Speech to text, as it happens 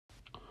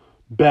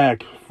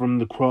back from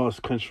the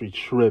cross-country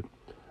trip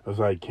as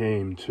I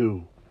came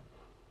to.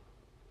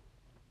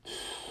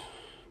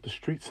 The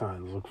street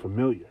signs look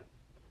familiar.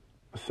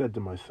 I said to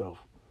myself,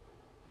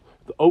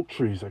 the oak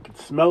trees, I could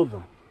smell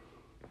them.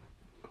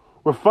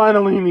 We're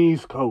finally in the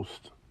East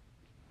Coast.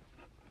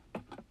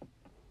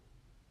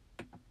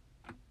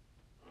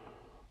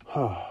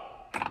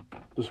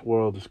 This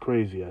world is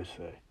crazy, I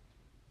say.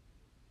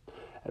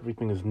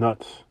 Everything is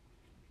nuts.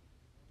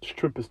 This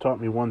trip has taught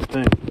me one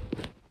thing.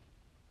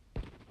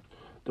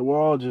 That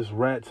we're all just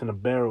rats in a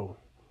barrel,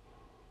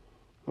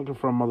 looking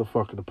for a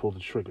motherfucker to pull the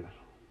trigger.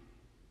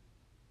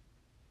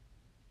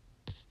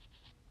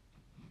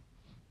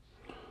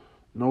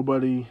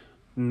 Nobody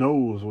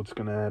knows what's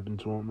going to happen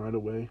to them right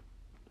away.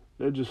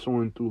 They're just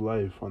soaring through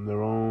life on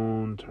their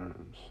own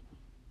terms.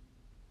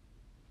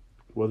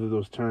 Whether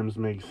those terms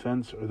make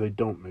sense or they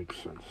don't make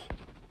sense.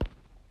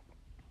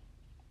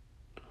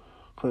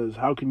 Because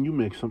how can you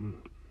make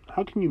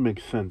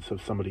sense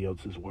of somebody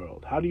else's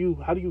world? How do you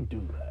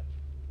do that?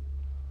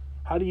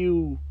 How do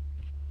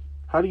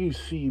you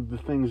see the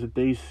things that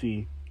they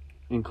see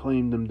and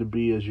claim them to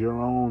be as your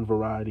own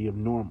variety of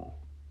normal?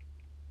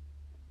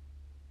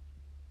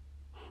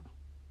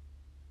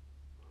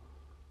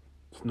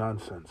 It's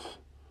nonsense.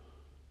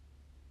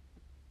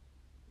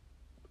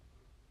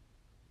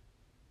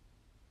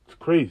 It's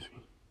crazy.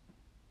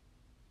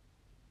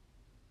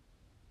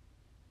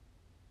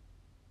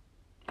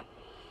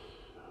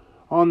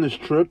 On this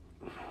trip,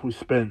 we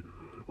spent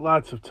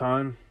lots of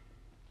time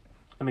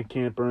in a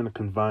camper in a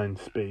confined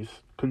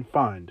space,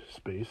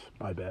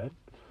 my bad.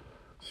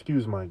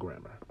 Excuse my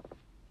grammar.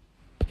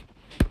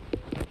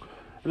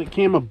 And it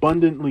came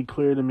abundantly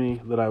clear to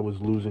me that I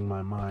was losing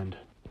my mind.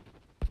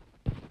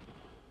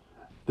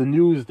 The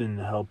news didn't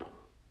help.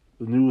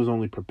 The news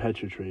only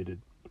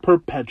perpetuated.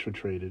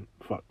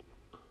 Fuck.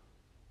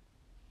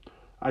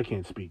 I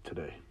can't speak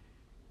today.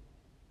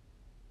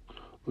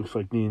 Looks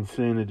like the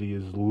insanity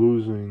is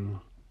losing.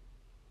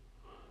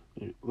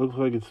 It looks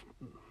like it's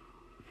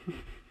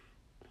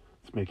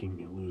making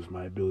me lose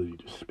my ability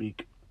to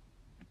speak.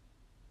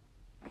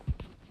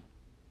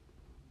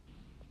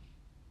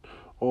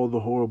 All the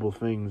horrible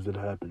things that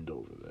happened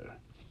over there.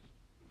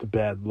 The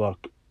bad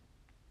luck.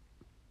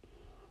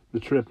 The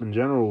trip in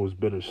general was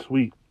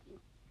bittersweet.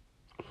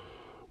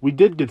 We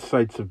did get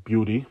sights of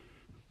beauty,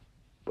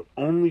 but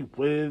only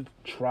with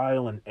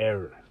trial and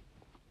error.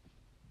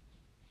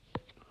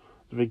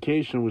 The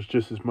vacation was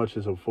just as much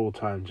as a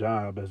full-time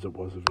job as it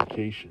was a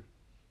vacation.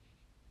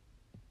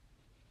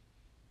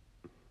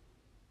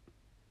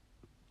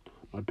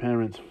 My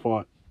parents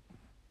fought.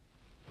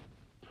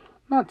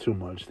 Not too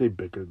much. They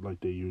bickered like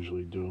they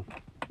usually do.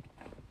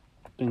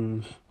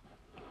 Things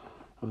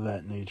of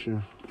that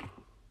nature.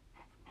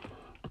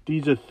 But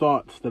these are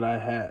thoughts that I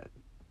had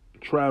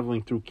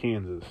traveling through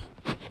Kansas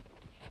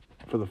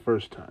for the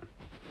first time.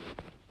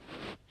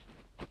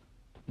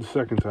 The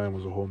second time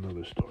was a whole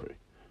nother story.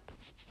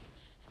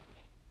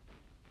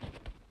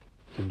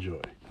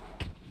 Enjoy.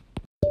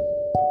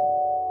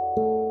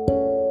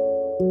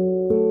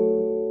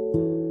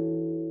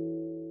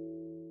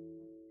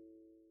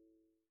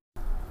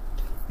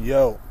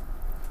 Yo,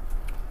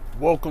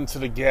 welcome to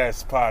the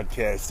Gas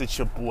Podcast. It's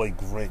your boy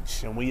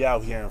Grinch, and we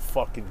out here in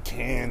fucking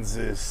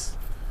Kansas.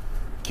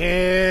 You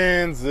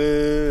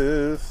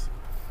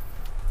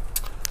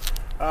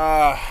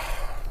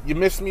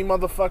missed me,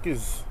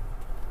 motherfuckers?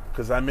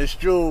 Because I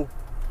missed you.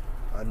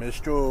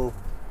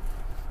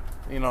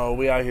 You know,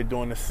 we out here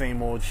doing the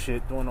same old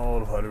shit, doing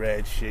old hood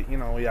rat shit. You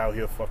know, we out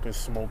here fucking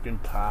smoking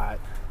pot,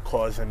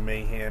 causing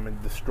mayhem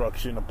and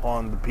destruction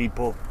upon the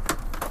people.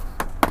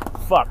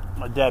 Fuck,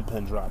 my dad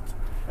pen dropped.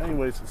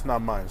 Anyways, it's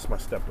not mine, it's my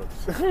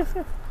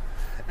stepbrother's.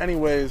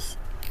 Anyways,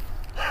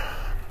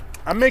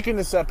 I'm making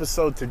this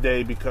episode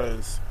today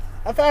because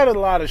I've had a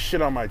lot of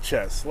shit on my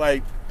chest.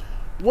 Like,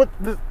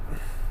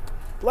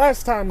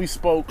 last time we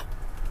spoke,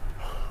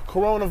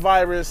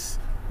 coronavirus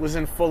was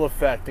in full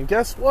effect. And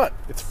guess what?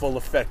 It's full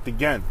effect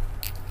again.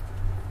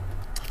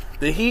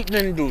 The heat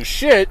didn't do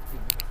shit,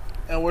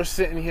 and we're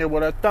sitting here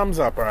with our thumbs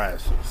up our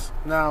asses.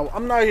 Now,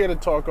 I'm not here to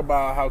talk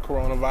about how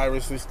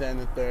coronavirus is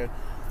standing third.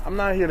 I'm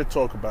not here to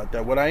talk about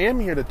that. What I am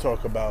here to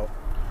talk about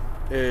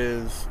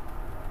is,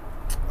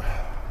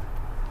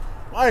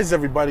 why is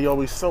everybody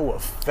always so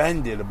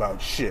offended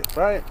about shit,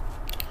 right?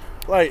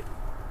 Like,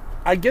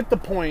 I get the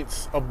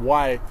points of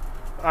why,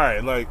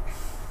 alright, like,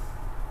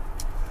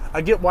 I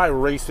get why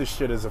racist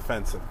shit is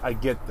offensive. I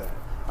get that.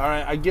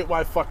 Alright, I get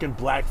why fucking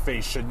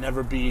blackface should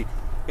never be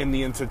in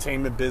the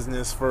entertainment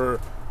business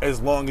for as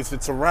long as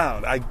it's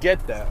around. I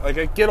get that. Like,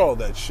 I get all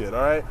that shit,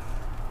 alright?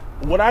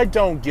 What I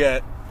don't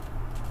get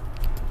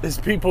is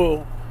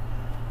people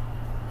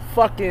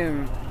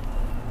fucking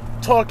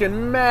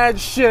talking mad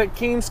shit at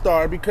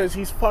Keemstar because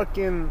he's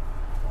fucking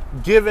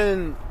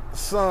giving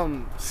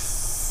some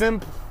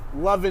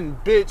simp-loving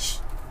bitch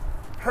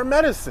her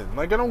medicine.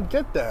 Like, I don't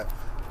get that.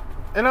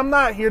 And I'm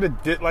not here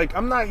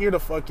to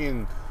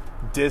fucking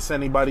diss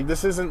anybody.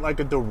 This isn't like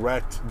a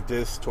direct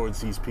diss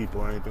towards these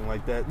people or anything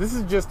like that. This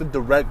is just a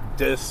direct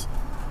diss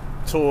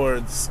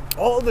towards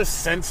all the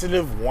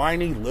sensitive,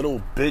 whiny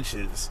little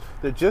bitches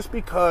that just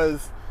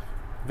because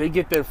they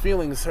get their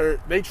feelings hurt,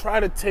 they try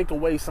to take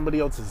away somebody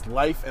else's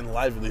life and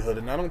livelihood,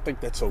 and I don't think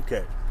that's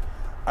okay.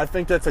 I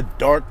think that's a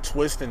dark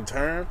twist and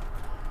turn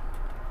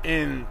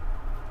in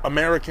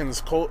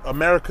America's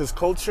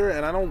culture,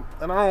 and I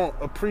don't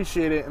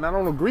appreciate it, and I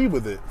don't agree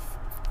with it.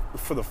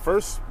 For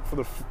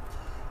the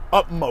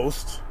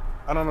utmost,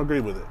 I don't agree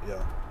with it,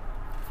 yeah.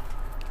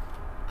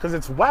 Because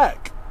it's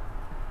whack.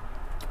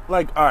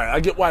 Like, alright,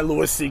 I get why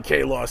Louis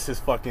C.K. lost his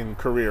fucking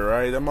career,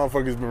 right? That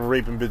motherfucker's been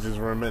raping bitches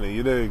for a minute,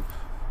 you dig?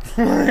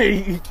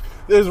 Like,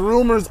 there's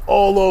rumors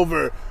all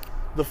over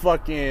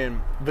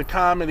the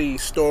comedy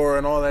store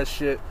and all that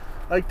shit.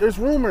 Like, there's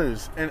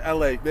rumors in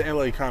LA, the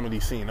LA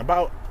comedy scene,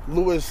 about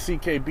Louis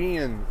C.K.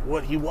 being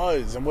what he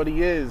was and what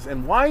he is.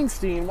 And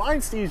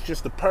Weinstein's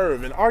just a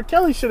perv. And R.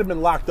 Kelly should have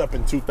been locked up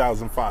in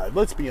 2005.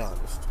 Let's be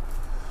honest.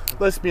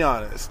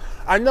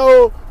 I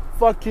know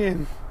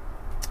freaking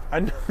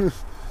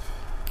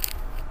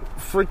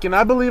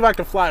I Believe I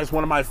Can Fly is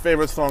one of my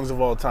favorite songs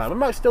of all time.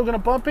 Am I still gonna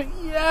bump it?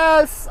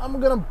 Yes, I'm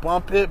gonna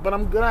bump it, but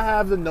I'm gonna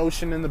have the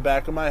notion in the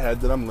back of my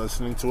head that I'm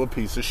listening to a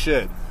piece of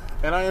shit.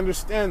 And I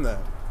understand that.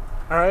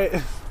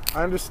 Alright?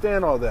 I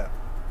understand all that.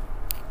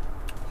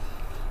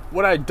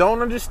 What I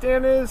don't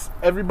understand is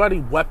everybody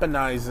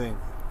weaponizing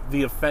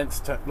the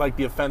offense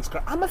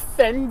I'm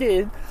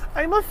offended.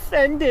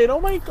 Oh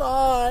my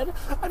God.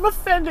 I'm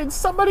offended.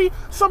 Somebody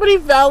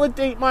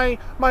validate my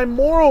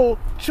moral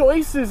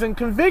choices and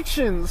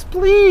convictions.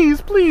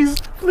 Please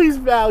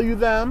value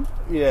them.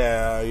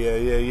 Yeah.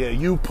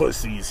 You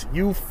pussies.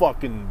 You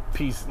fucking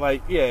piece.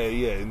 Like, yeah,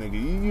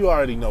 nigga. You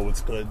already know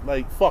what's good.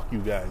 Like, fuck you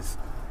guys.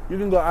 You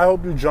can go. I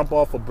hope you jump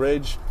off a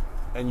bridge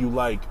and you,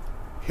 like,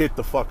 hit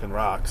the fucking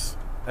rocks.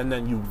 And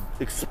then you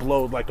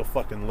explode like a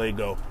fucking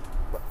Lego.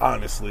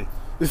 Honestly.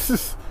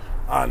 Because,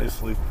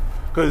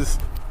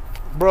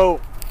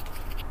 bro,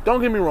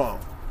 don't get me wrong.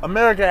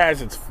 America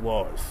has its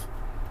flaws.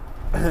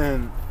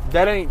 And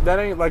that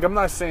ain't, like, I'm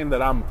not saying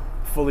that I'm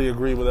fully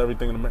agree with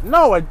everything in America.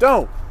 No, I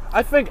don't.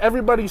 I think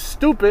everybody's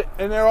stupid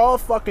and they're all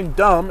fucking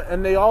dumb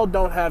and they all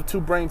don't have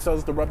two brain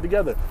cells to rub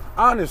together.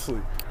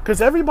 Honestly.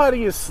 Because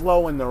everybody is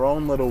slow in their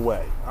own little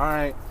way.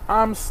 Alright?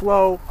 I'm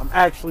slow. I'm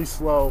actually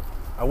slow.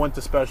 I went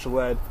to special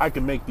ed. I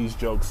can make these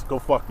jokes. Go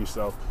fuck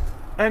yourself.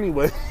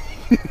 Anyway.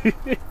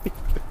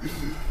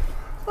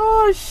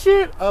 Oh,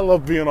 shit. I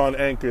love being on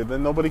Anchor.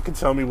 Then nobody can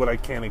tell me what I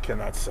can and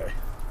cannot say.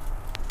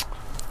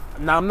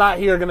 Now, I'm not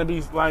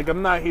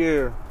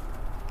here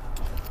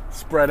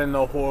spreading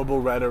no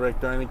horrible rhetoric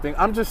or anything.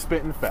 I'm just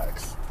spitting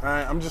facts.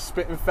 Alright? I'm just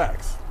spitting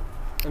facts.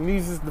 And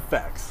these is the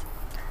facts.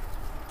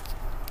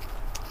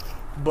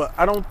 But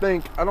I don't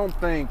think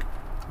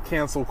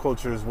cancel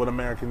culture is what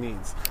America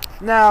needs.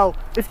 Now,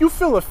 if you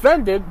feel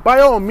offended, by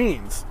all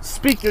means,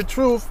 speak your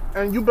truth,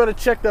 and you better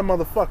check that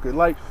motherfucker.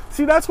 Like,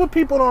 see, that's what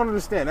people don't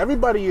understand.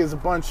 America's a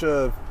bunch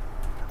of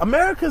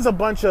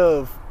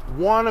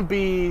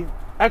wannabe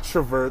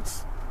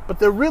extroverts, but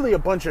they're really a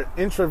bunch of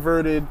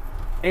introverted,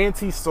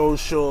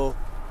 antisocial,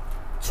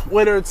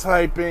 Twitter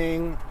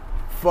typing,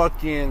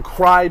 fucking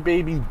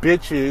crybaby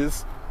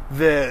bitches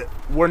that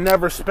were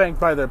never spanked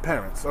by their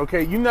parents,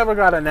 okay? You never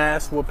got an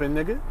ass whooping,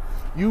 nigga.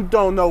 You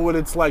don't know what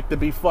it's like to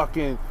be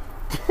fucking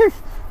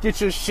get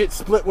your shit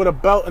split with a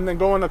belt and then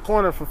go in the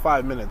corner for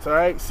 5 minutes,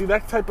 alright? See,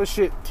 that type of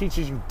shit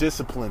teaches you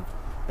discipline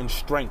and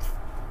strength.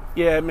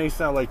 Yeah, it may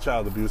sound like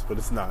child abuse, but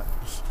it's not.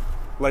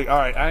 Like,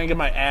 alright, I didn't get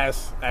my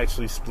ass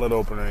actually split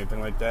open or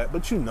anything like that,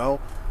 but you know,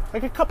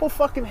 like a couple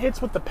fucking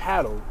hits with the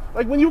paddle.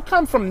 Like, when you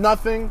come from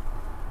nothing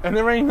and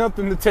there ain't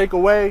nothing to take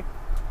away,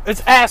 it's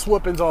ass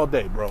whoopings all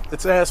day, bro.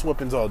 It's ass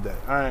whoopings all day,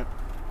 alright?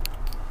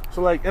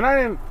 So, like, and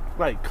I didn't,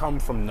 like, come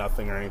from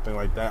nothing or anything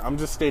like that. I'm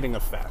just stating a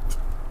fact.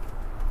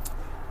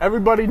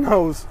 Everybody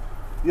knows,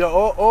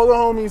 all the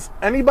homies,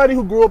 anybody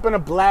who grew up in a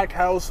black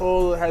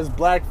household, has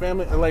black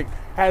family, like,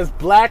 has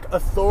black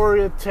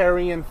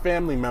authoritarian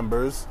family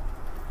members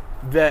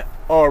that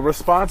are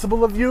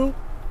responsible of you,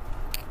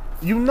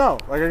 you know.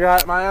 Like, I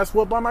got my ass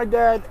whooped by my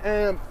dad,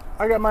 and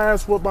I got my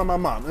ass whooped by my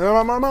mom.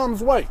 And my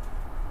mom's white.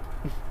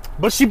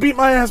 But she beat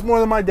my ass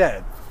more than my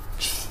dad.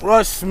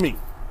 Trust me.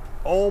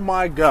 Oh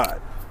my God.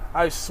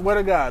 I swear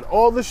to God.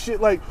 All the shit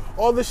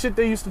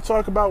they used to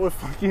talk about with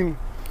fucking,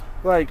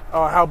 like,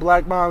 how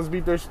black moms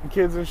beat their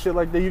kids and shit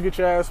like that. You get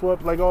your ass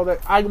whooped, like all that.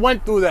 I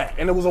went through that,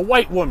 and it was a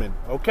white woman,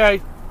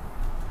 okay?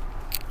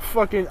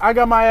 Fucking, I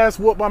got my ass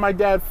whooped by my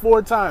dad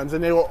 4 times,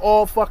 and they were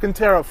all fucking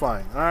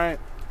terrifying, alright?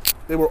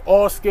 They were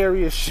all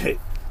scary as shit.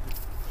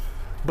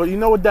 But you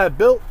know what that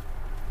built?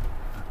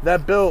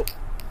 That built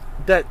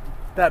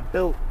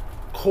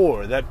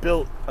core, that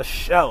built a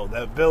shell,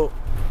 that built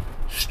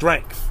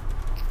strength.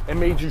 It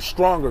made you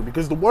stronger,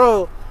 because the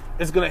world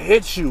is going to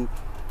hit you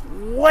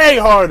way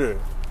harder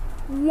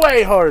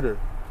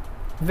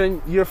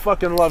than your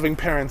fucking loving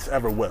parents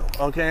ever will,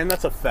 okay? And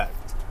that's a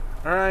fact,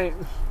 alright?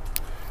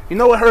 You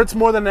know what hurts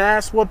more than an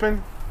ass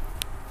whooping?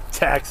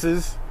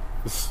 Taxes.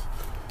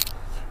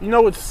 You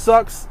know what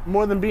sucks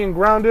more than being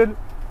grounded?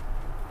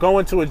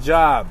 Going to a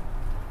job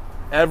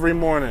every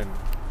morning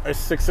at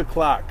 6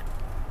 o'clock,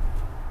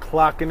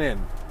 clocking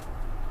in,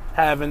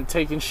 having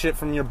taken shit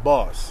from your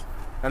boss.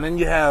 And then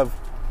you have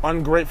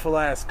ungrateful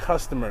ass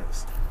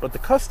customers. But the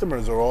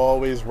customers are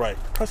always right.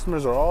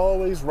 Customers are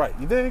always right.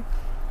 You dig?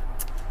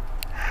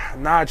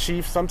 Nah,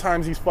 Chief,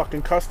 sometimes these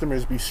fucking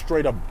customers be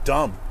straight up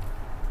dumb.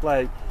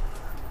 Like,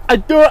 I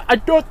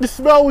thought the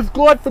smell was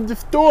gone from the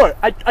store.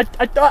 I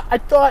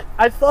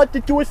thought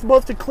that you were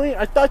supposed to clean.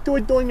 I thought you were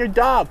doing your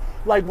job.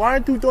 Like, why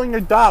aren't you doing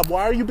your job?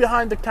 Why are you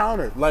behind the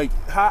counter? Like,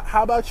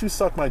 how about you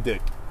suck my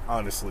dick,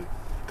 honestly?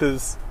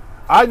 Because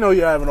I know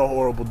you're having a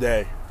horrible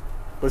day.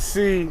 But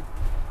see,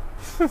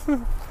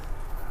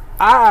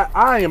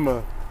 I am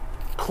a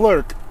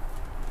clerk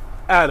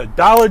at a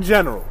Dollar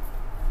General,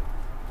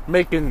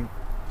 making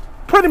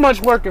pretty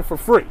much working for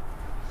free.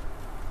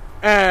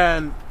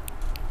 And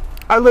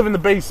I live in the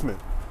basement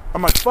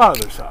of my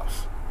father's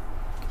house.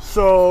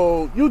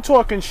 So you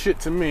talking shit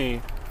to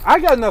me, I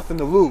got nothing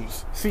to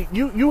lose. See,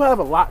 you have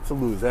a lot to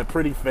lose. That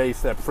pretty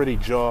face, that pretty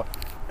jaw.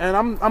 And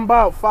I'm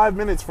about 5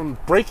 minutes from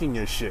breaking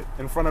your shit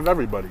in front of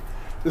everybody.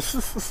 This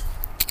is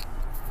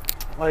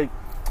like,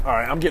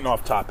 alright, I'm getting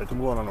off topic. I'm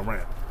going on a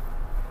rant.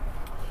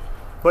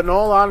 But in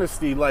all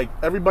honesty, like,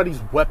 everybody's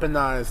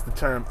weaponized the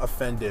term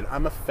offended.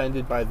 I'm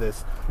offended by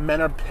this.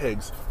 Men are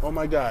pigs. Oh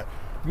my God.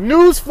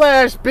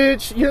 Newsflash,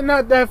 bitch.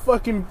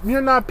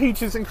 You're not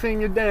peaches and cream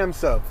your damn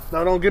self.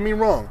 Now, don't get me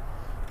wrong.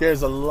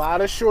 There's a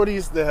lot of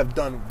shorties that have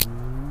done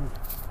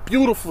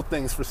beautiful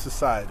things for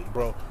society,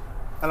 bro.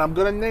 And I'm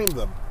going to name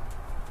them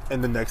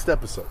in the next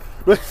episode.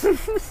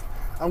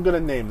 I'm going to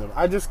name them.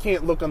 I just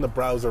can't look on the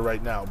browser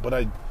right now.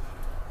 But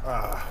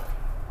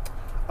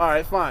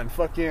alright, fine.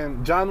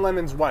 Fucking John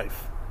Lennon's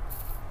wife.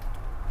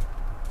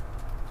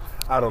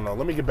 I don't know.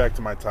 Let me get back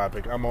to my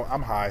topic. I'm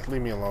high.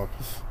 Leave me alone.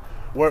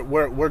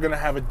 We're gonna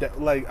have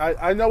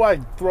I know I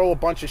throw a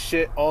bunch of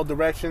shit all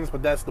directions,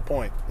 but that's the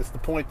point. It's the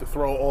point to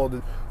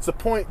throw it's the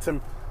point to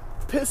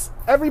piss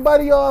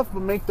everybody off,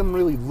 but make them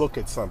really look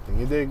at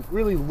something. They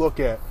really look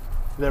at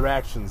their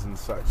actions and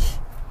such.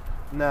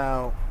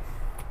 Now,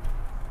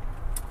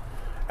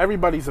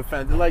 everybody's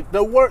offended. Like,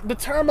 the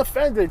term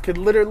offended could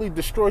literally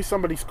destroy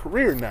somebody's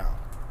career now.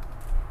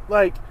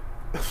 Like,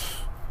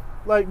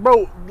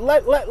 bro,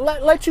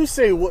 let you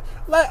say what?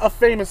 Let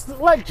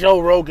Joe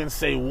Rogan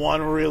say one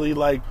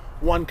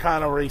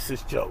kind of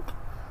racist joke,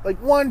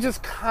 like one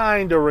just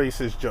kind of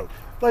racist joke,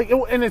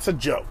 and it's a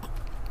joke.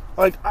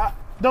 Like,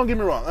 don't get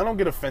me wrong, I don't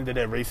get offended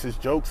at racist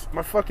jokes.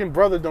 My fucking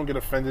brother don't get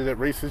offended at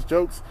racist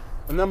jokes,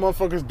 and that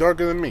motherfucker's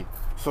darker than me.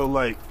 So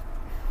like,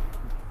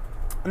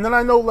 and then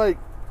I know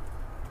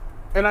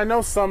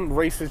some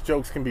racist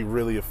jokes can be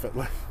really offensive.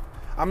 Like,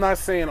 I'm not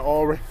saying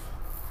all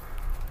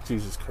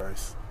Jesus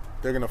Christ.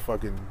 They're gonna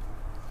fucking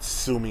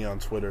sue me on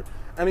Twitter.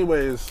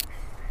 Anyways,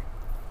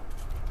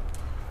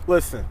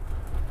 listen.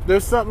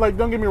 There's some,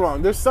 don't get me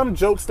wrong, there's some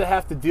jokes that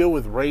have to deal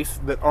with race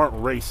that aren't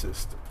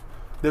racist.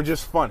 They're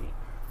just funny.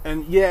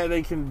 And yeah,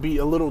 they can be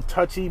a little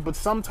touchy, but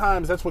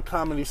sometimes that's what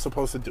comedy's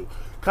supposed to do.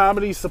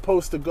 Comedy's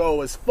supposed to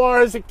go as far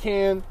as it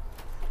can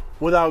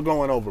without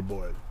going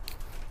overboard.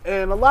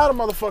 And a lot of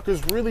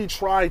motherfuckers really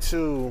try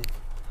to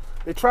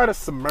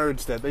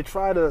submerge that. They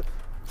try to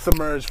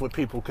submerge what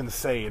people can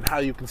say and how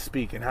you can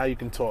speak and how you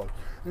can talk.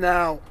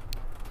 Now,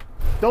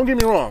 don't get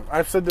me wrong.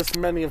 I've said this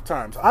many of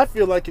times. I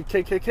feel like a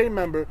KKK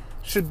member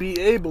should be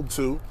able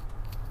to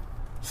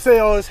say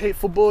all this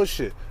hateful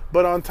bullshit.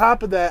 But on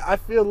top of that, I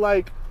feel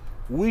like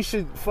we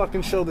should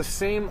fucking show the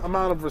same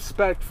amount of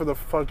respect for the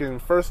fucking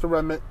First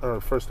Amendment,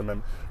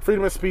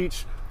 freedom of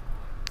speech.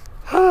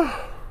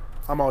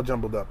 I'm all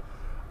jumbled up.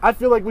 I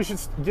feel like we should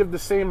give the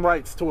same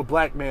rights to a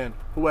black man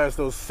who has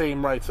those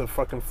same rights of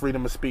fucking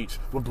freedom of speech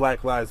with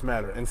Black Lives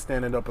Matter and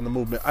standing up in the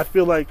movement. I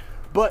feel like,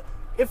 but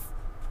if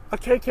a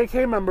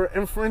KKK member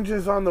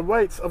infringes on the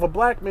rights of a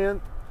black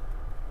man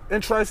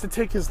and tries to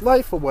take his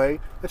life away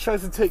and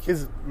tries to take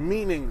his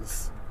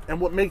meanings and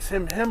what makes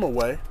him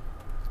away,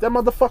 that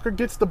motherfucker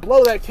gets to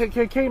blow that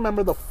KKK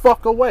member the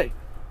fuck away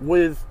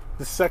with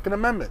the Second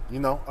Amendment,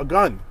 a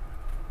gun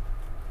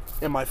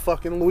in my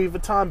fucking Louis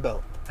Vuitton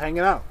belt, hanging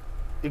out.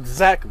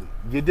 Exactly.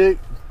 You did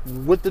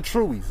with the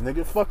Truies,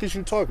 nigga. Fuck is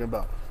you talking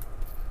about?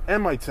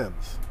 And my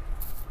Timbs.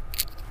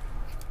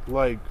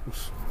 Like,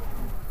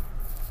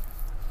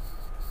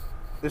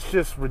 it's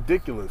just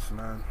ridiculous,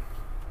 man.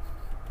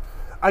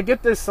 I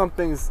get there's some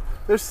things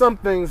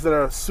that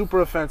are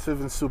super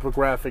offensive and super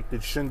graphic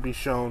that shouldn't be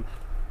shown.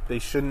 They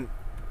shouldn't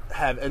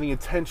have any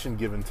attention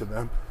given to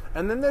them.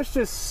 And then there's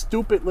just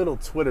stupid little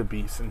Twitter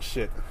beefs and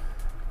shit.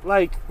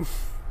 Like,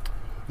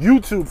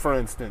 YouTube, for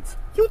instance.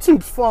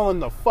 YouTube's falling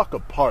the fuck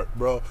apart,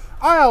 bro.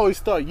 I always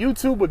thought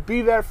YouTube would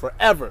be there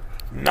forever.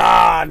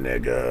 Nah,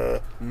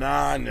 nigga.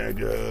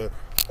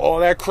 All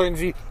that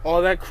cringe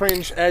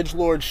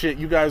edgelord shit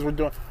you guys were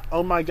doing.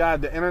 Oh my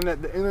God, the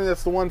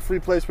internet's the one free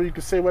place where you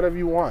can say whatever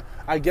you want.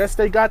 I guess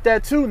they got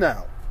that too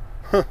now.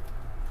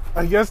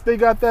 I guess they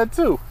got that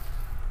too.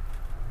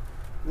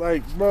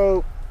 Like,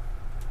 bro,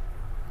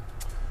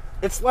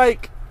 it's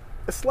like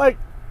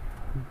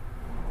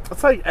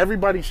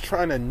everybody's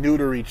trying to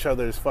neuter each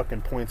other's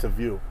fucking points of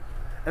view.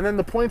 And then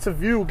the points of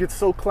view get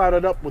so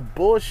clouded up with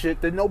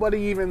bullshit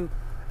that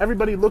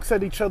everybody looks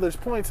at each other's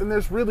points, and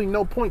there's really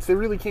no points. They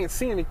really can't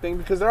see anything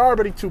because they're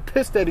already too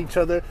pissed at each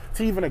other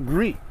to even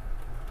agree.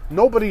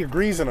 Nobody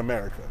agrees in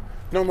America.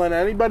 Don't let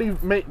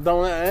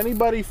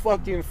anybody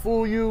fucking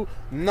fool you.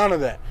 None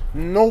of that.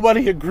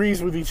 Nobody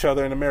agrees with each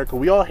other in America.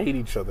 We all hate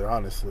each other,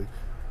 honestly.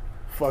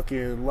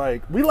 Fucking,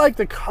 like, we like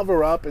to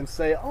cover up and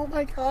say, oh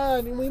my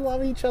God, we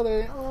love each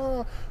other.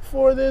 Oh,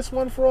 for this,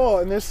 one for all.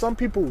 And there's some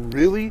people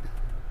really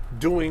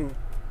doing,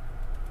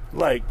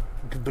 like,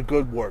 the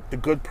good work, the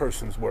good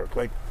person's work.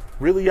 Like,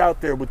 really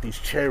out there with these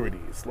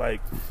charities.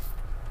 Like,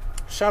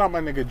 shout out my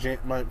nigga,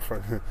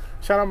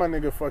 shout out my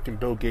nigga fucking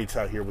Bill Gates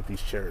out here with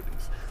these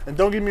charities. And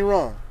don't get me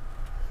wrong.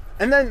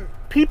 And then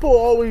people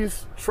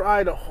always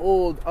try to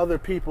hold other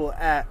people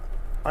at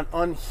an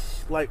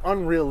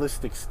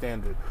unrealistic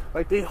standard.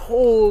 Like, they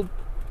hold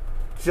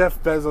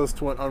Jeff Bezos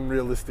to an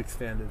unrealistic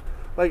standard.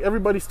 Like,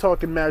 everybody's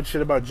talking mad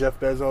shit about Jeff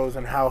Bezos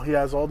and how he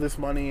has all this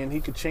money and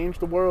he could change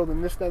the world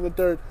and this, that, and the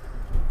third.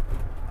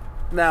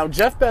 Now,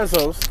 Jeff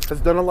Bezos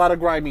has done a lot of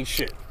grimy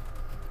shit.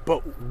 But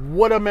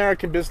what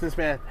American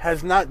businessman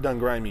has not done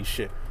grimy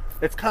shit?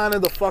 It's kind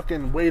of the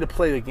fucking way to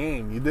play the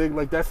game. You dig?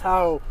 Like, that's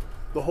how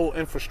the whole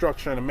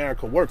infrastructure in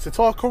America works. It's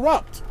all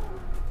corrupt.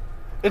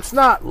 It's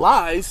not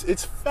lies.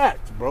 It's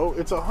fact, bro.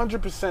 It's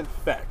 100%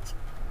 fact.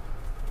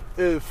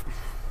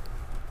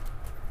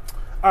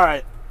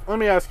 Alright, let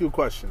me ask you a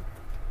question.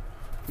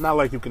 Not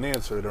like you can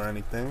answer it or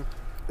anything.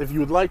 If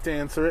you would like to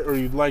answer it or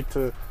you'd like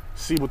to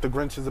see what the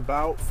Grinch is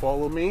about,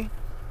 follow me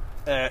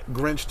at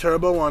Grinch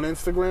Turbo on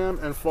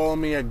Instagram and follow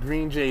me at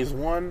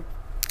GreenJays1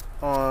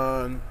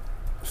 on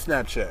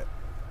Snapchat.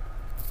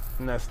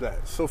 And that's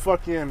that. So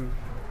fucking,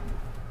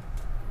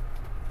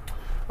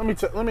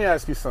 let me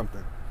ask you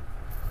something.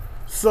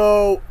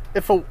 So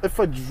if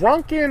a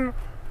drunken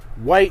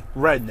white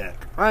redneck,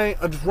 right?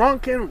 A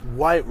drunken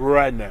white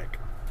redneck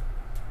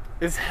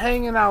is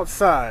hanging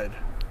outside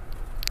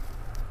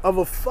of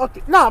a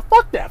fucking,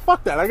 fuck that.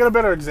 I got a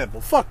better example.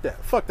 Fuck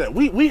that.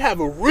 We have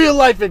a real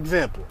life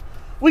example.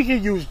 We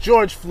can use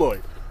George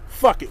Floyd.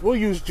 Fuck it, we'll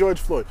use George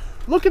Floyd.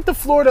 You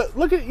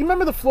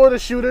remember the Florida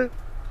shooter?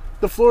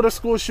 The Florida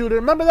school shooter?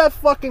 Remember that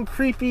fucking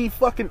creepy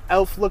fucking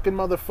elf looking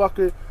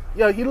motherfucker?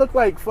 Yeah, he looked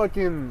like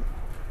fucking,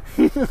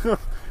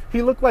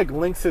 he looked like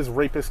Lynx's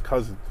rapist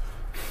cousin.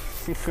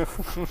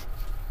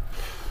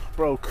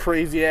 Bro,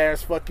 crazy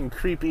ass, fucking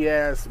creepy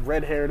ass,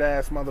 red haired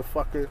ass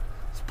motherfucker.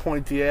 His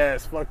pointy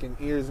ass, fucking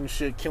ears and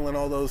shit, killing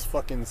all those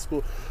fucking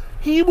school.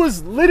 He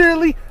was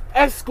literally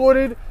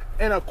escorted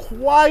in a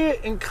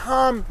quiet and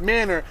calm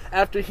manner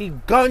after he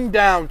gunned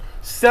down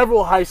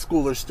several high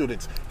schooler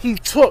students. He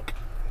took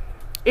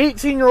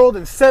 18-year-old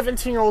and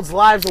 17-year-olds'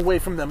 lives away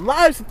from them.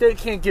 Lives that they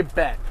can't get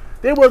back.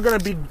 They were going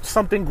to be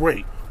something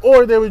great.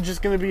 Or they were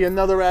just going to be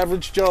another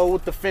average Joe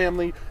with the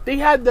family. They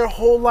had their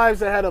whole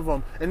lives ahead of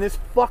them. And this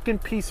fucking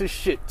piece of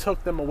shit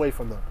took them away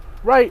from them.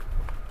 Right?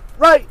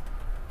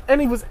 And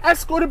he was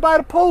escorted by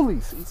the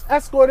police. He's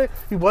escorted.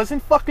 He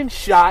wasn't fucking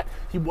shot.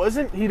 He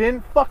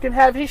didn't fucking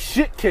have his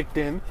shit kicked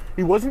in.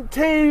 He wasn't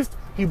tased.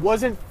 He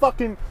wasn't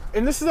fucking,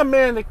 and this is a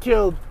man that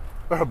killed,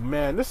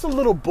 this is a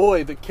little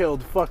boy that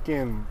killed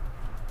fucking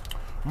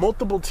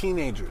multiple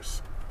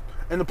teenagers.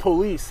 And the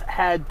police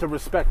had to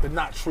respect and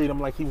not treat him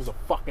like he was a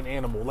fucking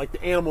animal. Like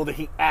the animal that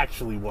he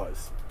actually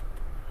was.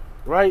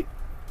 Right?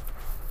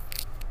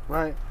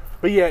 But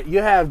yeah,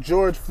 you have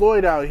George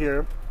Floyd out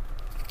here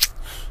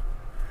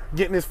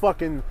you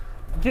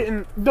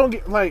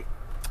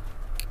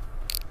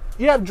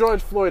have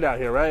George Floyd out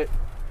here, right?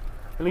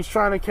 And he's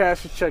trying to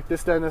cash his check,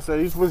 this, that, and this, that.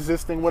 He's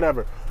resisting,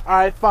 whatever.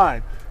 Alright,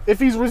 fine. If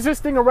he's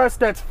resisting arrest,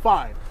 that's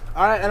fine.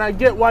 Alright, and I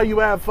get why you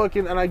have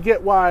and I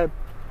get why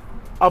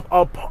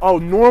a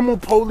normal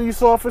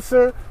police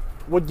officer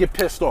would get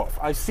pissed off.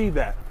 I see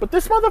that. But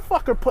this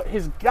motherfucker put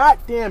his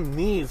goddamn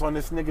knees on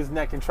this nigga's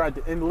neck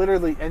and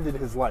literally ended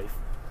his life.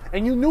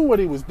 And you knew what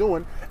he was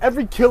doing.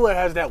 Every killer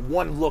has that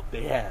one look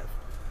they have.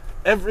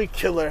 Every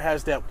killer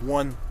has that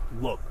one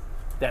look.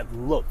 That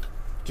look.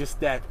 Just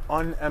that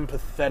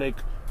unempathetic,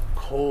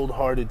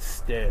 cold-hearted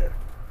stare.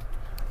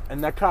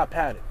 And that cop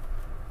had it.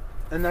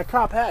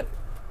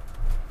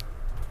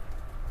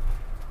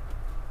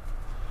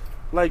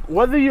 Like,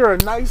 whether you're a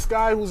nice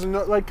guy who's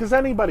because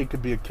anybody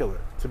could be a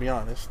killer, to be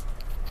honest.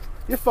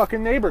 Your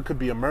fucking neighbor could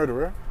be a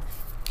murderer.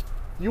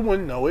 You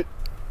wouldn't know it.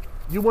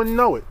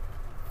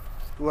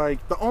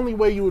 Like, the only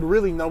way you would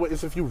really know it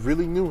is if you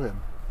really knew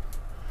him.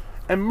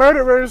 And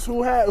murderers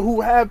who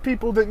have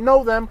people that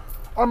know them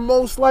are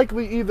most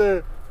likely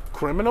either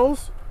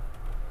criminals,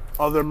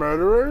 other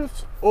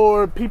murderers,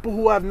 or people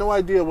who have no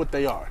idea what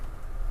they are.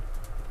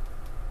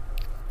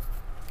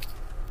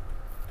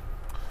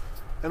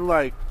 And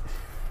like,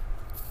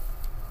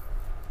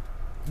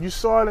 you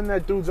saw it in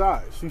that dude's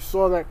eyes. You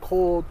saw that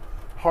cold,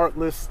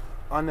 heartless,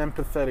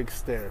 unempathetic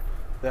stare.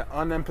 That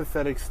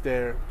unempathetic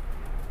stare.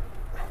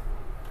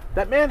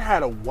 That man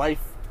had a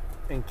wife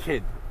and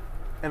kid.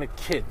 And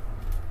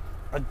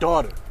a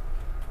daughter.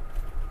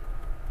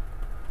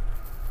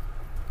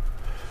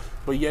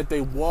 But yet they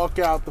walk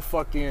out the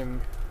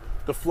fucking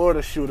the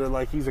Florida shooter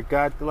like he's a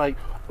god. Like,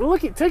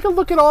 take a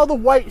look at all the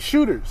white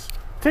shooters.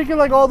 Take it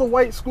like all the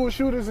white school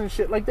shooters and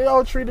shit. Like, they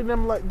treated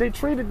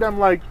them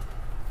like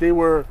they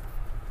were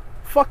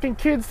fucking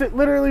kids that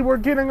literally were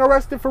getting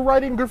arrested for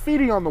writing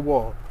graffiti on the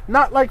wall.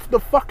 Not like the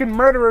fucking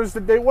murderers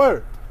that they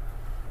were.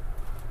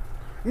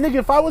 Nigga,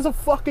 if I was a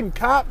fucking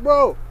cop,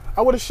 bro,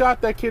 I would have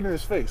shot that kid in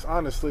his face,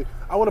 honestly.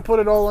 I would have put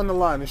it all on the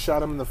line and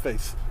shot him in the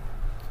face.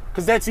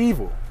 Because that's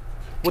evil.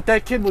 What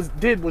that kid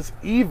did was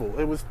evil.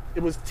 It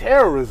was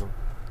terrorism.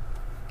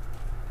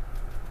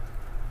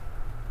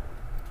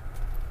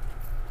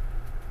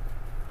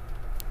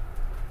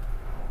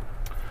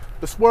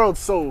 This world's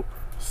so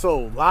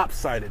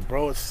lopsided,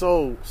 bro. It's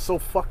so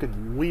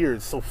fucking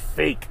weird, so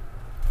fake.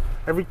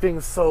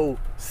 Everything's so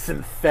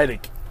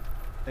synthetic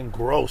and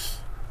gross.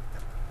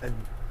 And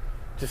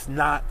just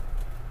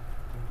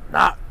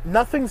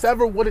nothing's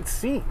ever what it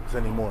seems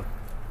anymore.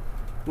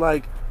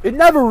 Like, it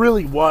never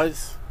really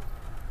was.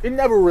 It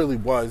never really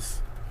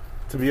was,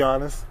 to be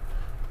honest.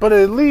 But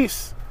at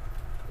least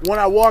when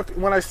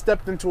I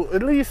stepped into,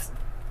 at least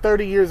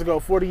 30 years ago,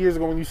 40 years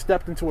ago, when you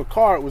stepped into a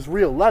car, it was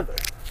real leather.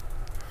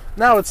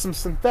 Now it's some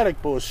synthetic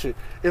bullshit.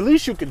 At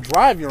least you can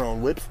drive your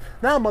own whips.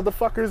 Now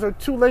motherfuckers are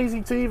too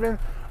lazy to even,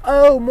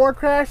 more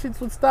crashes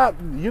would stop.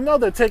 You know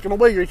they're taking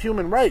away your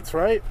human rights,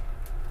 right?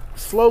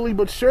 Slowly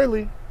but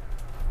surely.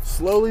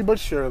 Slowly but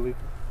surely.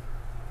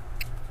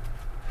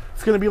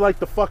 It's gonna be like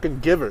the fucking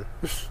Giver.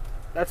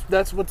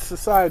 That's what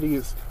society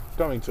is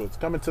coming to. It's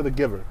coming to the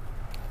Giver.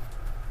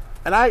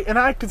 And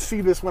I could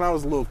see this when I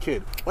was a little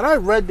kid. When I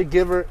read The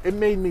Giver, it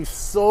made me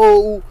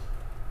so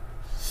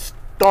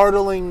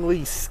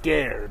startlingly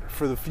scared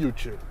for the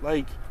future.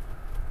 Like,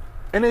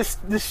 and this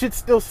shit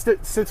still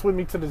sits with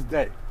me to this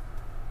day.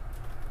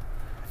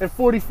 In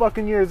 40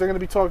 fucking years, they're gonna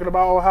be talking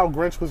about how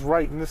Grinch was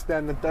right and this, that,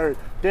 and the third.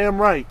 Damn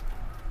right.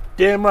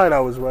 Damn right I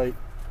was right.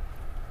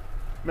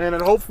 Man,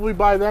 and hopefully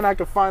by then I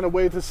can find a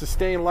way to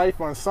sustain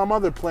life on some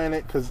other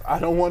planet, because I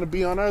don't want to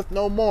be on Earth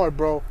no more,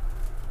 bro.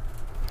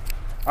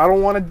 I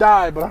don't want to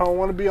die, but I don't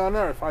want to be on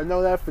Earth. I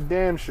know that for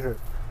damn sure.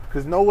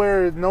 Because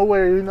nowhere,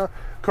 you know,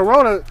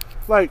 Corona,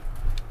 like,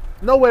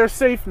 nowhere's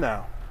safe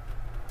now.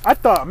 I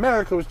thought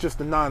America was just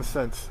a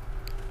nonsense.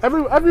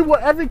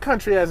 Every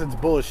country has its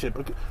bullshit,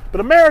 but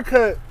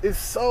America is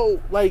so,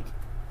 like,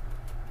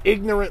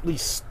 ignorantly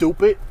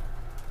stupid.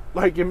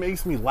 Like, it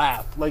makes me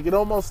laugh. Like, it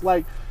almost,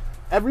 like,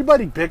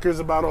 everybody bickers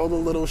about all the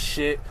little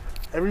shit.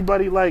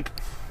 Everybody, like,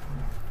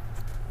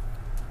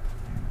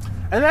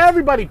 and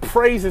everybody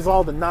praises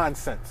all the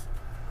nonsense.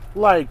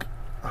 Like,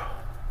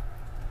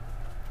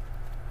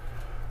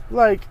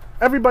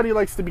 everybody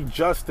likes to be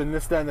just and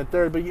this, that, and the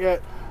third, but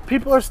yet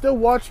people are still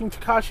watching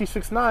Tekashi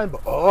 6ix9ine,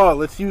 but,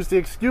 let's use the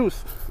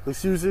excuse.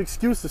 Let's use the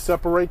excuse to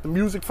separate the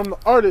music from the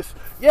artist.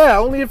 Yeah,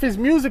 only if his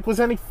music was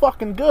any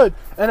fucking good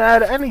and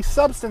had any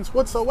substance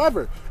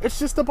whatsoever. It's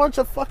just a bunch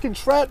of fucking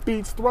trap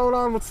beats thrown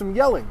on with some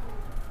yelling.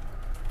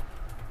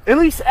 At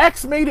least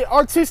X made it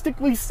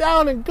artistically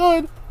sounding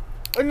good.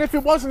 And if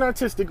it wasn't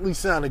artistically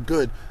sounding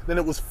good, then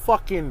it was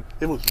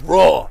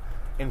raw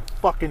and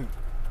fucking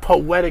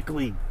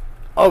poetically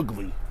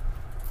ugly.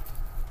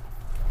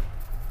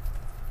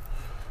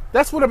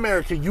 That's what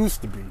America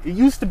used to be. It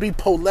used to be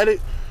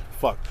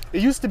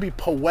It used to be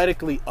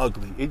poetically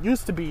ugly. It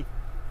used to be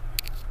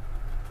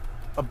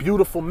a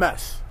beautiful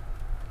mess.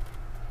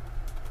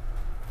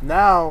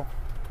 Now,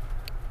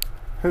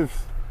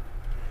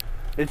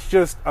 it's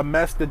just a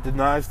mess that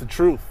denies the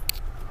truth.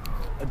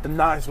 It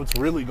denies what's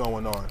really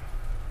going on.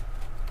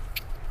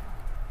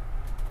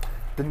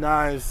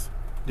 Denies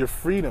your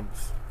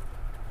freedoms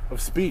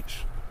of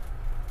speech.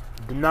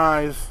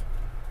 Denies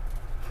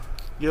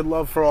your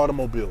love for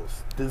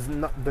automobiles.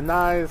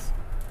 Denies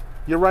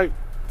your right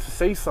to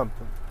say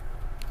something,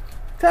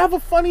 to have a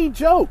funny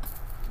joke,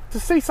 to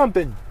say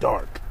something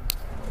dark.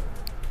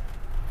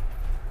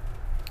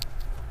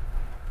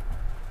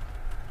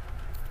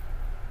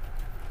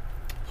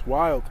 It's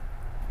wild.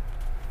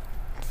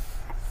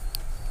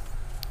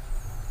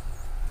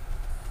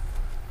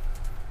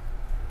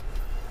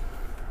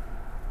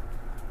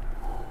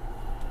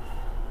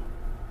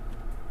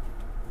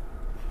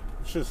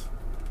 It's just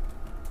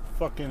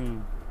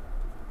fucking,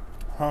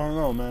 I don't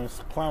know, man. It's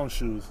clown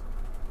shoes.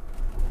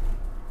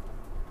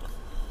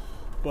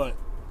 But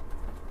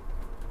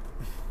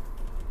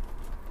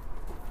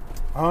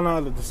I don't know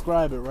how to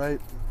describe it, right?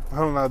 I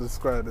don't know how to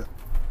describe it.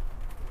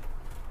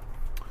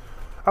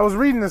 I was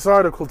reading this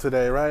article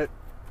today, right?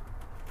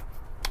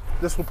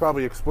 This will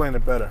probably explain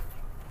it better.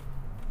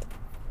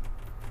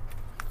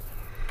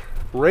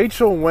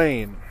 Rachel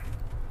Wayne,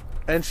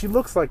 and she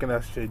looks like an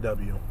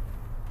SJW.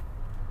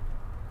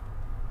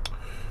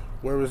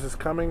 Where was this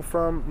coming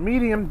from?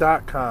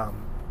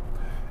 Medium.com.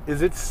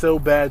 Is it so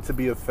bad to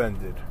be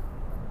offended?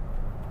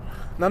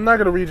 Now, I'm not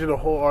going to read you the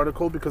whole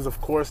article because, of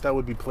course, that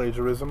would be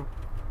plagiarism.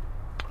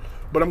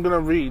 But I'm going to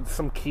read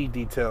some key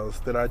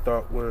details that I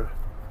thought were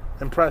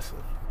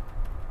impressive.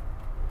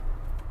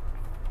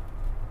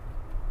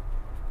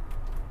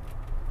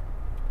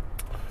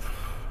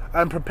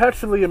 I'm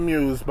perpetually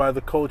amused by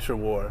the culture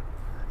war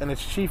and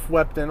its chief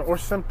weapon or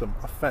symptom,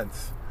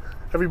 offense.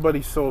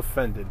 Everybody's so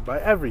offended by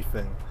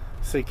everything.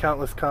 Say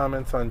countless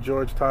comments on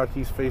George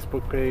Taki's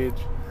Facebook page.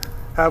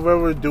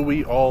 However do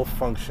we all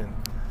function?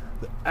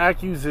 The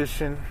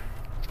accusation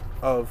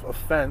of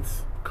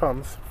offense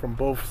comes from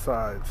both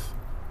sides.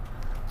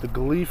 The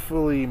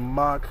gleefully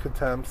mock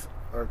attempts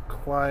are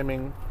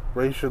climbing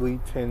racially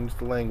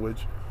tinged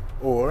language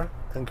or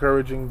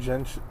encouraging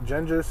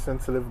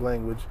gender-sensitive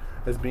language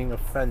as being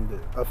offended.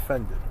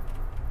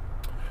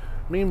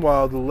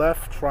 Meanwhile, the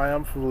left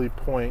triumphantly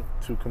point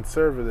to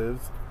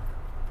conservatives'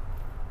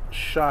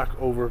 shock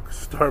over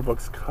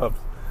Starbucks cups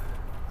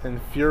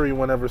and fury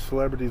whenever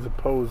celebrities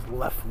oppose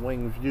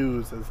left-wing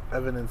views as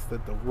evidence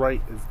that the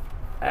right is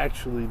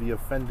actually the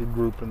offended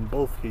group in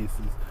both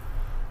cases.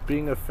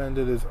 Being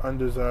offended is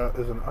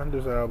an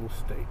undesirable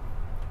state.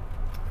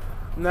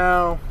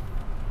 Now,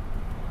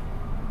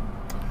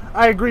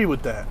 I agree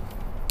with that.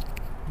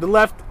 The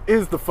left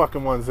is the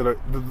fucking ones that are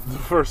the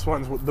first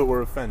ones that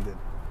were offended.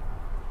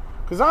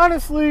 Because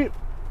honestly,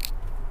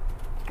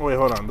 wait,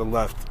 hold on, the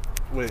left.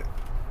 Wait.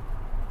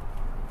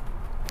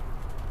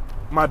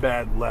 My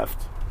bad,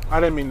 left. I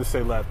didn't mean to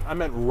say left. I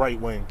meant right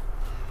wing.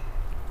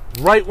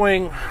 Right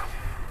wing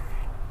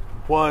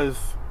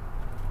was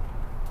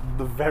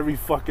the very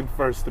fucking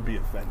first to be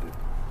offended.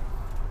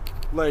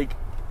 Like,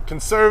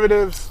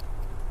 conservatives,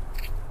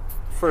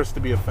 first to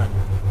be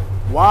offended.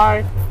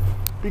 Why?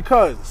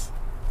 Because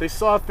they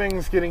saw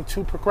things getting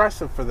too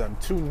progressive for them,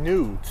 too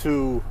new,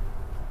 too,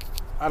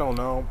 I don't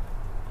know,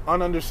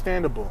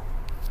 ununderstandable,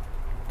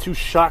 too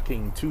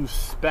shocking, too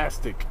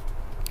spastic,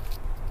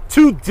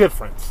 too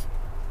different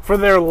for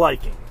their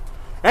liking.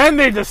 And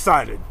they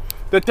decided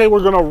that they were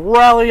going to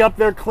rally up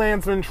their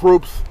Klansmen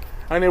troops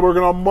and they were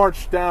going to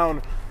march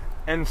down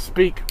and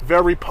speak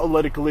very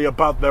politically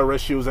about their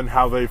issues and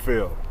how they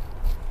feel.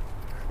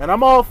 And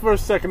I'm all for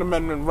Second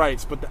Amendment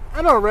rights, but the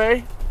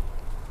NRA,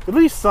 at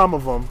least some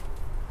of them,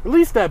 at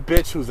least that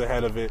bitch who's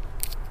ahead of it,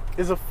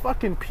 is a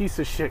fucking piece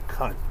of shit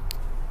cunt.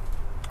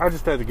 I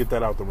just had to get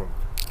that out the room.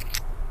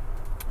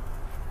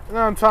 And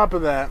on top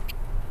of that,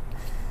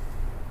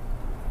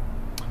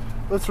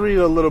 let's read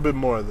a little bit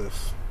more of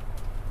this.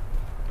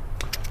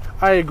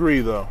 I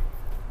agree, though.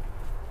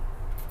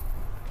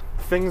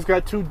 Things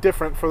got too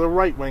different for the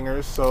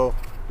right-wingers, so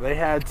they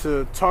had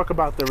to talk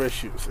about their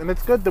issues. And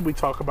it's good that we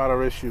talk about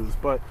our issues,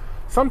 but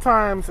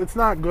sometimes it's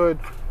not good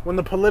when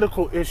the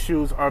political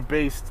issues are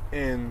based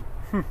in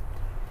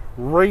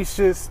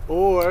racist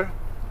or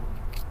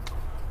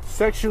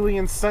sexually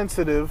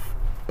insensitive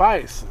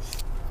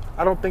biases.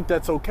 I don't think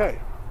that's okay.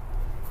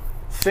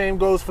 Same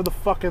goes for the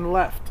fucking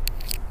left.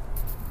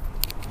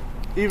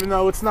 Even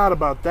though it's not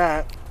about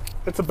that,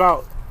 it's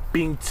about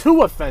being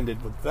too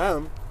offended with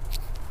them.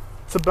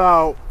 It's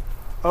about,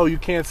 oh, you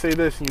can't say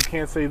this and you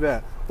can't say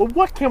that. Well,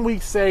 what can we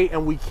say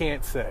and we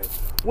can't say?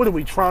 What do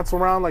we trounce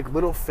around like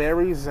little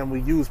fairies and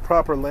we use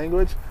proper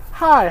language?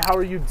 Hi, how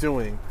are you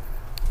doing?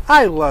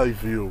 I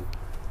love you.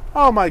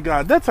 Oh my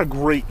God, that's a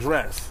great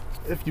dress.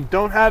 If you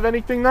don't have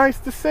anything nice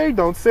to say,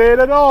 don't say it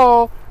at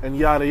all. And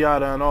yada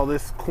yada and all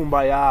this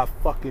kumbaya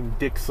fucking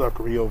dick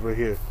suckery over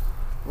here.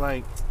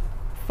 Like,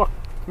 fuck,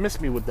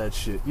 miss me with that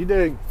shit. You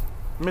dig?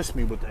 Miss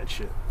me with that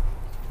shit.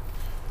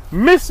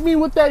 Miss me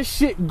with that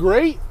shit,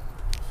 great?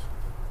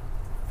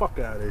 Fuck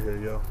out of here,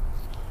 yo.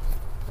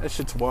 That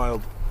shit's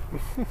wild.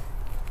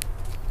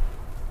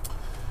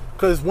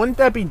 Because wouldn't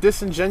that be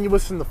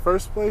disingenuous in the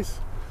first place?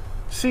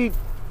 See,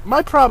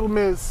 my problem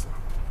is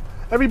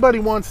everybody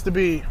wants to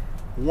be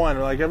one.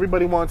 Like,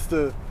 everybody wants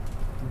to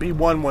be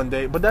one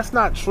day. But that's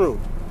not true.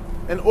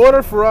 In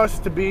order for us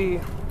to be...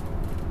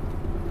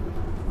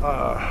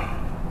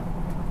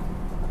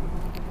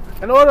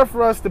 in order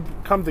for us to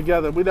come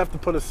together, we'd have to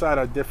put aside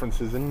our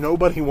differences, and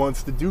nobody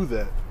wants to do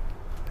that.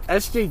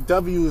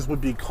 SJWs would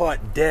be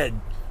caught dead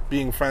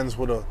being friends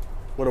with a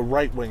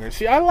right-winger.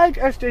 See, I like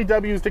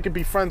SJWs that can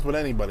be friends with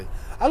anybody.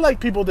 I like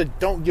people that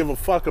don't give a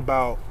fuck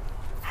about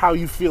how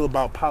you feel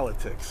about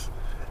politics.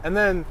 And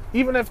then,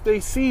 even if they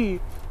see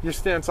your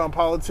stance on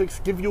politics,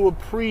 give you a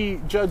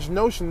prejudged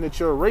notion that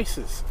you're a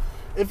racist.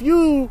 If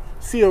you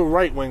see a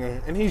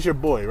right-winger, and he's your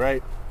boy,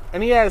 right?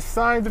 And he has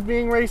signs of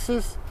being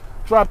racist,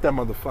 drop that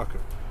motherfucker.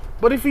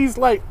 But if he's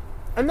like,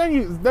 and then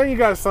you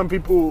got some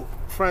people,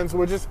 friends,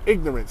 who are just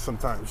ignorant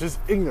sometimes, just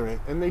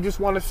ignorant, and they just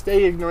want to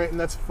stay ignorant, and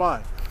that's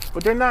fine.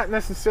 But they're not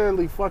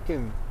necessarily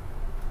fucking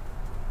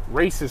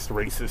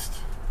racist.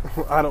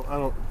 I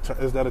don't.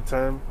 Is that a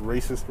term?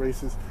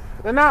 Racist.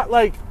 They're not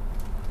like,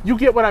 you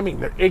get what I mean.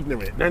 They're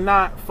ignorant. They're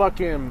not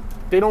fucking.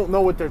 They don't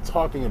know what they're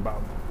talking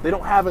about. They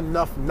don't have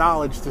enough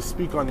knowledge to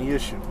speak on the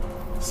issue.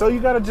 So you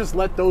gotta just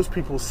let those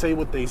people say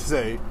what they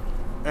say.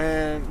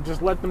 And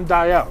just let them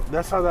die out.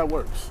 That's how that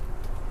works.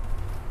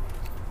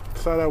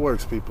 That's how that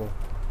works, people.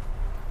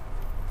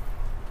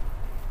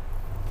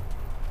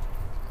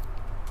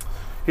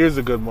 Here's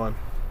a good one.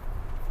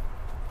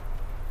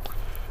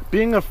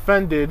 Being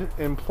offended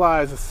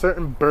implies a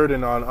certain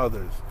burden on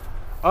others.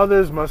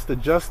 Others must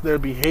adjust their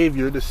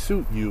behavior to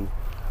suit you.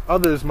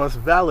 Others must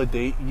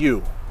validate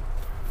you.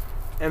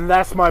 And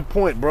that's my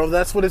point, bro.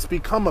 That's what it's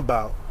become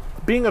about.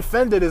 being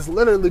offended has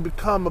literally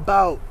become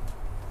about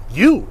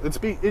you. It's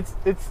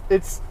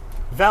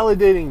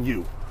validating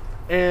you.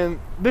 And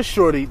this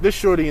shorty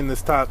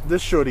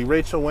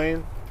Rachel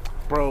Wayne,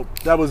 bro,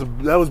 that was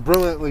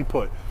brilliantly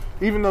put.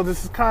 Even though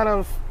this is kind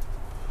of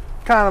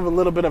a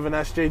little bit of an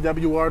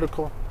SJW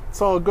article,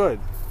 it's all good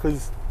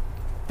because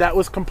that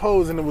was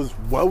composed and it was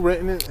well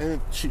written and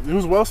it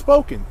was well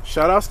spoken.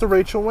 Shout outs to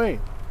Rachel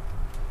Wayne.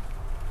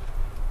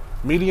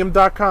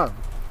 Medium.com.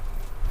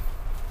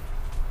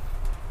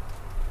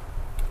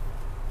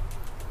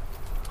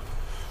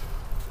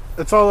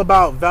 It's all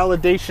about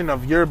validation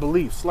of your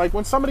beliefs. Like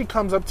when somebody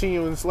comes up to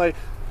you and it's like,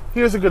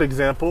 here's a good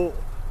example.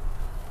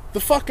 The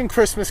fucking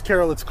Christmas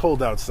Carol, It's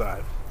Cold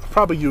Outside. I've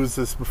probably used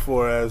this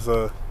before as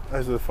a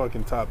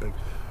fucking topic.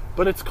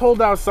 But It's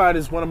Cold Outside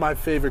is one of my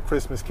favorite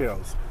Christmas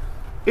carols.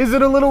 Is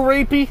it a little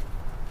rapey?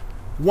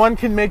 One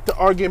can make the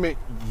argument,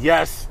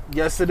 yes,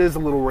 it is a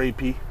little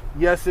rapey.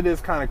 Yes, it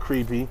is kind of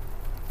creepy.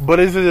 But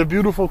is it a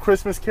beautiful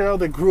Christmas carol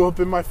that grew up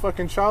in my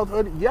fucking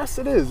childhood? Yes,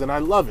 it is, and I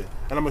love it.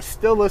 And I'm going to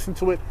still listen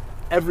to it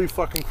every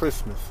fucking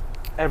Christmas.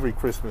 Every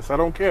Christmas. I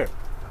don't care.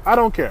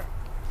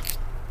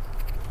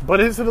 But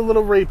is it a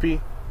little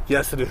rapey?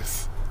 Yes, it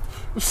is.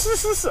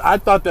 I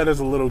thought that as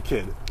a little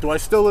kid. Do I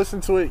still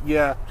listen to it?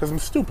 Yeah, because I'm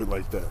stupid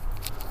like that.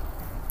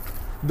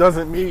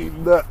 Doesn't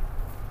mean that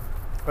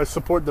I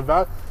support the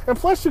value. And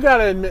plus, you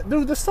gotta admit,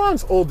 dude, the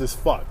song's old as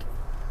fuck.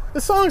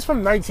 The song's from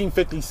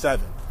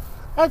 1957.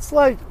 That's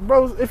like,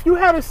 bro, if you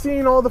had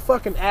seen all the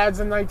fucking ads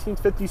in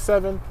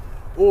 1957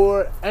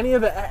 or any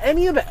of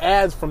the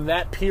ads from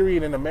that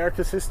period in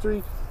America's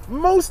history,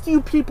 most of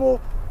you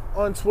people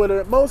on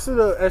Twitter, most of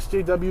the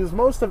SJWs,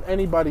 most of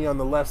anybody on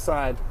the left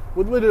side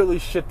would literally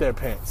shit their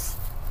pants.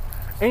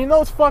 And you know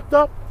what's fucked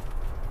up?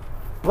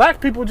 Black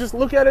people just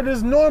look at it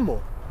as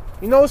normal.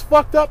 You know what's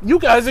fucked up? You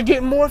guys are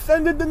getting more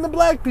offended than the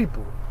black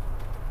people.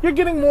 You're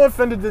getting more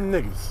offended than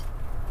niggas.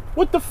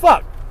 What the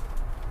fuck?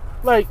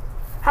 Like,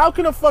 how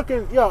can a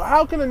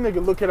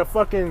nigga look at a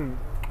fucking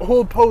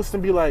whole post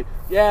and be like,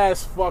 yeah,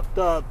 it's fucked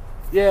up.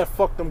 Yeah,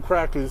 fuck them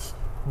crackers.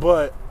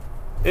 But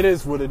it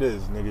is what it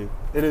is, nigga.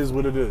 It is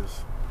what it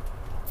is.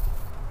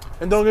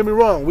 And don't get me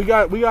wrong, we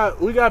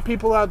got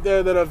people out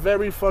there that are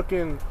very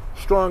fucking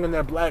strong in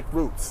their black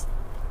roots.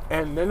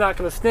 And they're not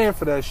gonna stand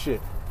for that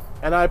shit.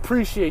 And I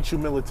appreciate you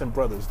militant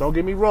brothers. Don't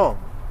get me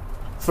wrong.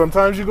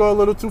 Sometimes you go a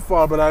little too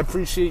far, but I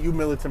appreciate you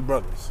militant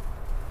brothers.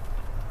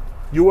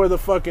 You are the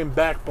fucking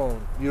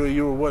backbone.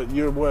 You're what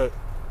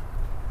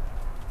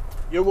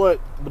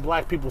the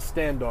black people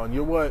stand on.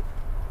 You're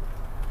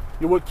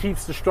what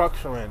keeps the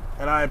structure in.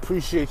 And I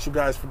appreciate you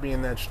guys for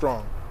being that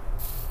strong.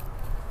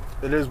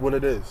 It is what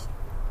it is.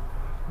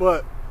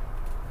 But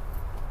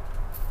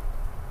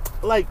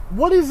like,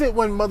 what is it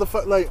when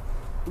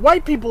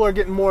white people are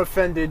getting more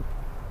offended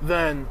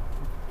than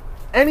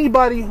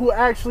anybody who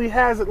actually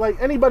has it? Like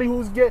anybody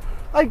who's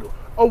like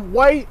a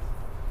white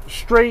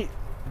straight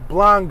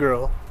blonde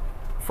girl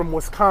from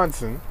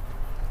Wisconsin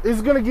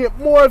is gonna get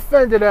more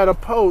offended at a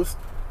post,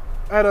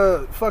 at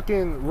a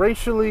fucking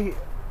racially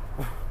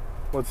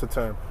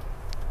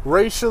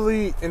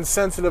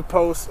insensitive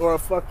post or a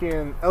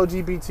fucking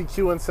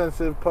LGBTQ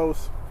insensitive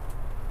post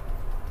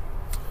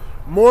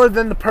more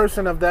than the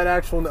person of that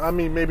actual, I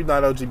mean, maybe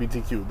not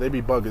LGBTQ, they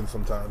be bugging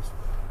sometimes,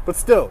 but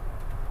still,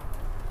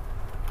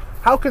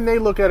 how can they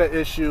look at an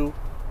issue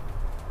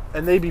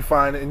and they be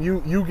fine and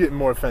you get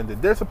more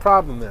offended? There's a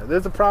problem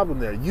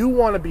there. You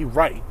want to be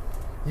right.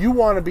 You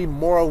want to be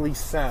morally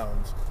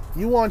sound.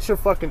 You want your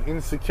fucking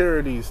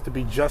insecurities to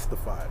be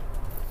justified.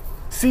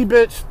 See,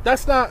 bitch,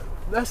 that's not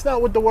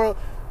what the world,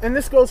 and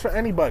this goes for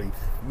anybody.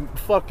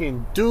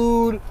 Fucking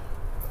dude,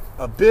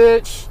 a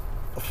bitch,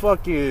 a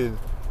fucking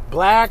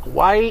black,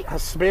 white,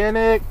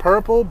 Hispanic,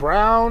 purple,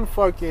 brown,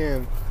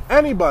 fucking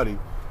anybody.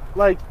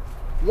 Like,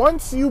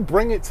 once you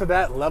bring it to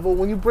that level,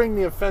 when you bring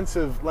the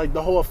offensive, like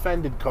the whole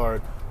offended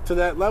card to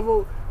that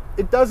level,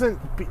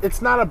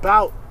 it's not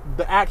about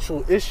the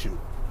actual issue.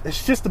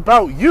 It's just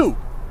about you.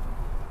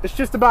 It's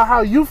just about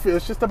how you feel.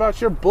 It's just about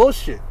your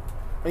bullshit.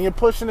 And you're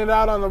pushing it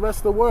out on the rest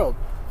of the world.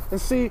 And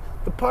see,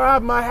 the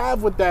problem I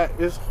have with that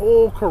is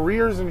whole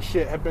careers and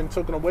shit have been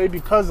taken away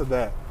because of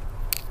that.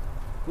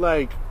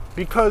 Like,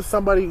 because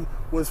somebody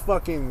was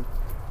fucking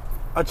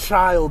a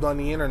child on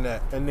the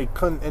internet and they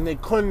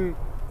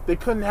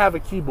couldn't have a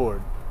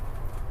keyboard.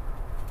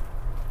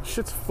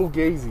 Shit's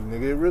fugazi,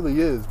 nigga. It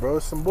really is, bro.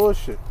 It's some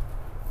bullshit.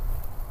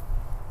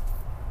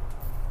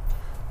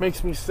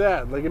 Makes me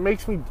sad. Like, it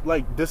makes me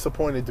like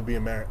disappointed to be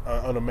an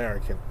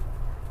American.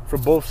 For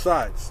both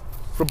sides.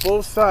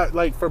 Because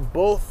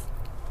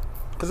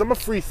I'm a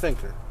free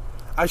thinker.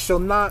 I shall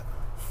not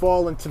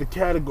fall into the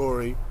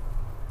category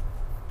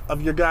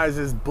of your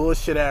guys'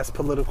 bullshit ass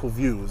political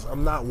views.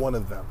 I'm not one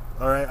of them.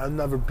 Alright? I'll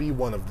never be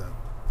one of them.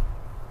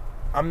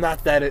 I'm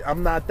not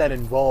that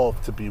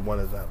involved to be one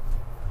of them.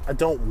 I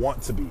don't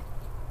want to be.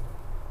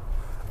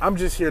 I'm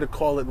just here to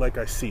call it like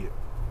I see it.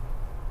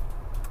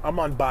 I'm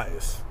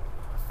unbiased.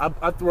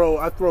 I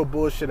throw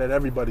bullshit at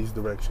everybody's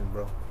direction,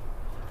 bro.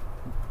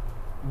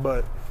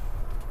 But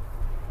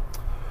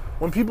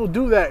when people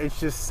do that, it's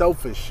just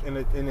selfish, and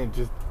it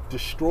just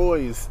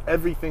destroys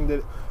everything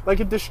that, like,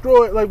 it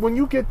destroys, like, when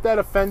you get that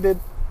offended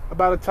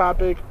about a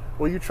topic,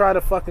 or you try to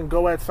fucking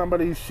go at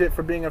somebody's shit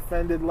for being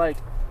offended, like,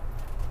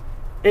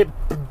 it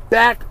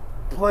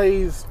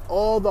backplays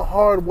all the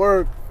hard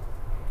work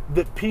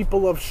that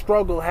people of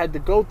struggle had to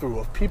go through,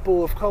 or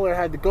people of color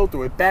had to go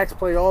through. It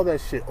backplays all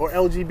that shit, or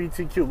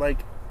LGBTQ.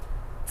 Like,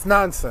 it's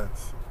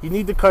nonsense. You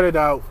need to cut it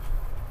out.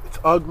 It's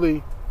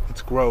ugly.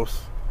 It's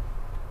gross.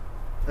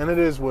 And it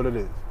is what it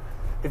is.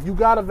 If you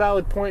got a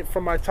valid point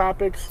from my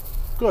topics,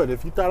 good.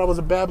 If you thought I was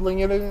a babbling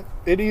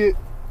idiot,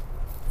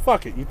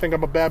 fuck it. You think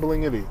I'm a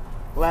babbling idiot.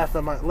 Laugh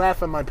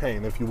at my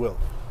pain, if you will.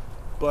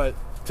 But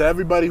to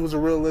everybody who's a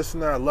real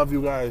listener, I love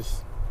you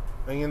guys.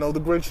 And you know, the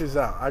Grinch is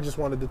out. I just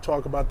wanted to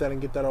talk about that and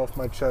get that off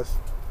my chest.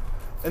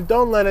 And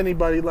don't let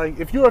anybody,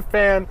 like, if you're a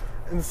fan,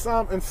 and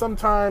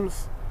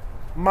sometimes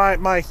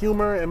my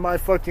humor and my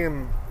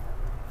fucking,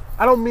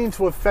 I don't mean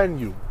to offend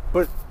you,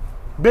 but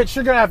bitch,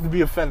 you're gonna have to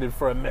be offended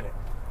for a minute.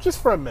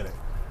 Just for a minute.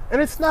 And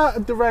it's not a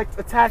direct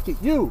attack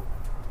at you.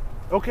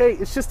 Okay?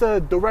 It's just a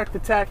direct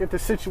attack at the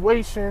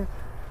situation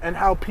and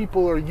how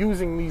people are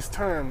using these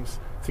terms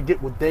to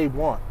get what they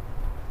want.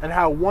 And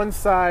how one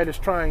side is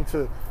trying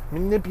to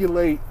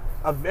manipulate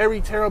a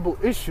very terrible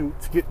issue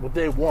to get what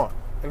they want.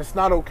 And it's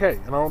not okay.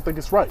 And I don't think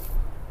it's right.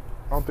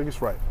 I don't think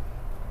it's right.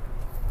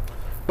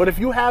 But if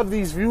you have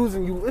these views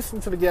and you listen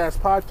to the Gas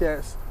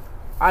Podcast,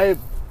 I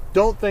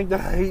don't think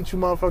that I hate you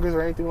motherfuckers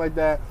or anything like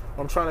that.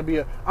 I'm trying to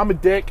be I'm a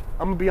dick.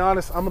 I'm going to be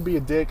honest. I'm going to be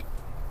a dick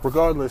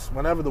regardless,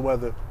 whenever the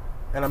weather.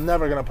 And I'm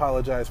never going to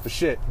apologize for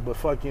shit. But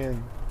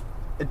fucking,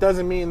 it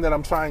doesn't mean that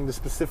I'm trying to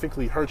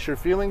specifically hurt your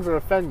feelings or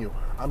offend you.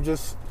 I'm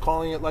just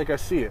calling it like I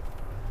see it.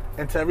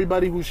 And to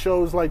everybody who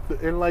shows and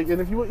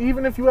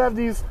if you have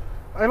these,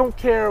 I don't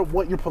care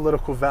what your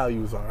political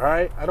values are, all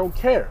right? I don't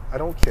care.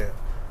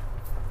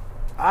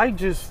 I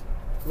just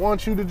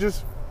want you to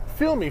just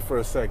feel me for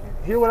a second.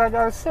 Hear what I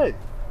gotta say.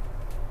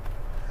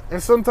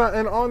 And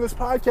on this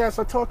podcast,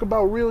 I talk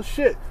about real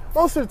shit.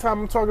 Most of the time,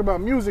 I'm talking about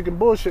music and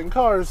bullshit and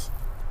cars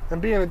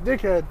and being a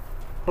dickhead.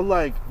 But,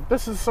 like,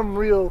 this is some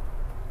real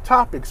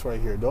topics right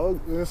here,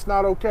 dog. And it's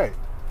not okay.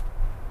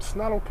 It's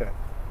not okay.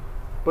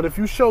 But if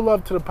you show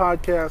love to the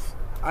podcast,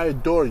 I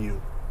adore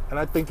you. And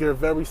I think you're a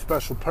very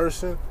special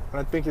person. And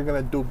I think you're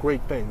going to do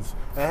great things.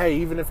 And hey,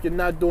 even if you're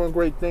not doing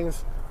great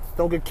things,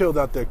 don't get killed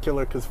out there,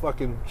 killer, because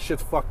fucking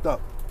shit's fucked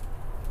up.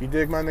 You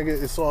dig, my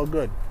nigga? It's all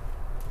good.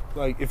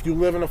 Like, if you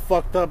live in a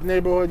fucked up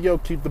neighborhood, yo,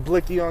 keep the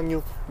blicky on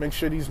you. Make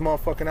sure these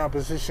motherfucking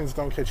oppositions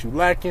don't catch you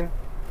lacking.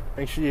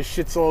 Make sure your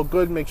shit's all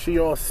good. Make sure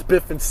you're all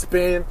spiff and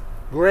span.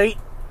 Great.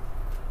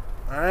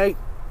 Alright?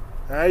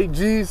 Alright,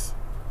 G's?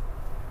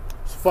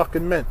 It's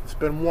fucking meant. It's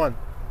been one.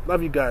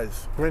 Love you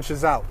guys. Grinch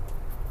is out.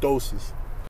 Doses.